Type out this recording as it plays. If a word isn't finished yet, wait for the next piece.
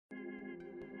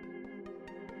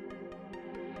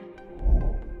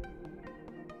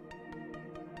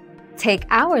Take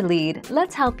our lead,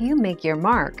 let's help you make your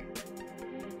mark.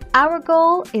 Our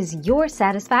goal is your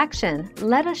satisfaction.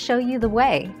 Let us show you the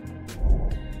way.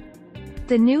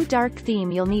 The new dark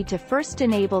theme, you'll need to first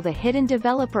enable the hidden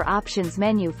developer options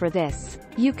menu. For this,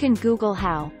 you can Google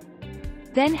how.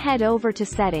 Then head over to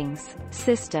Settings,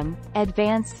 System,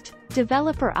 Advanced,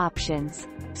 Developer Options,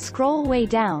 scroll way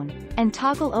down, and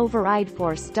toggle Override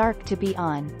Force Dark to be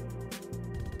on.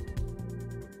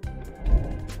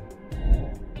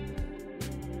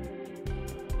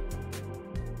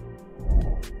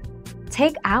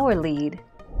 Take our lead.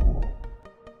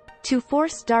 To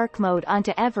force dark mode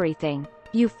onto everything,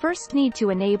 you first need to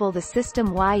enable the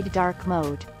system-wide dark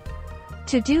mode.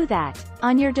 To do that,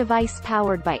 on your device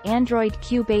powered by Android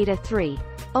Q Beta 3,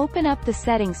 open up the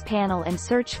Settings panel and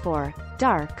search for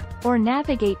Dark, or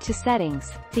navigate to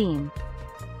Settings, Theme.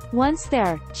 Once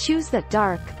there, choose the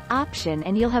Dark option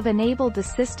and you'll have enabled the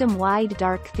system-wide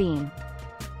dark theme.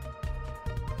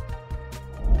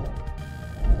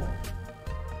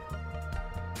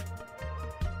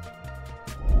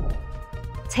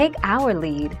 Take our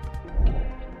lead.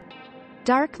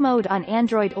 Dark mode on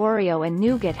Android Oreo and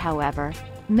Nougat. However,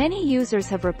 many users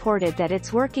have reported that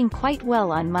it's working quite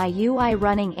well on MyUI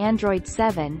running Android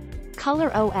 7,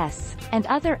 Color OS, and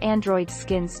other Android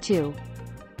skins too.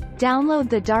 Download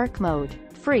the dark mode,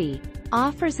 free,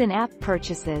 offers in-app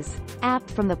purchases, app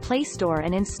from the Play Store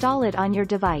and install it on your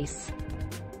device.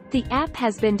 The app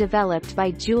has been developed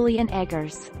by Julian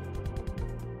Eggers.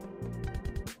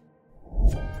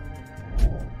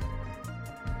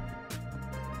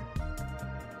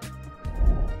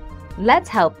 Let's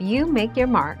help you make your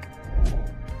mark.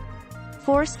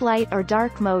 Force light or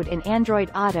dark mode in Android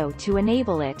Auto. To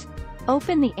enable it,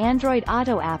 open the Android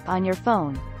Auto app on your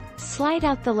phone, slide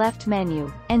out the left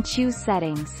menu, and choose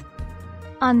Settings.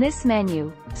 On this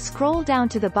menu, scroll down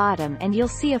to the bottom and you'll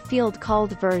see a field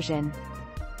called Version.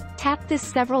 Tap this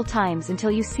several times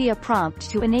until you see a prompt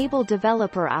to enable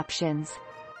developer options.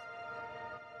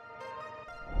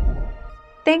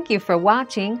 Thank you for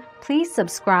watching. Please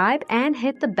subscribe and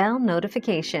hit the bell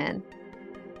notification.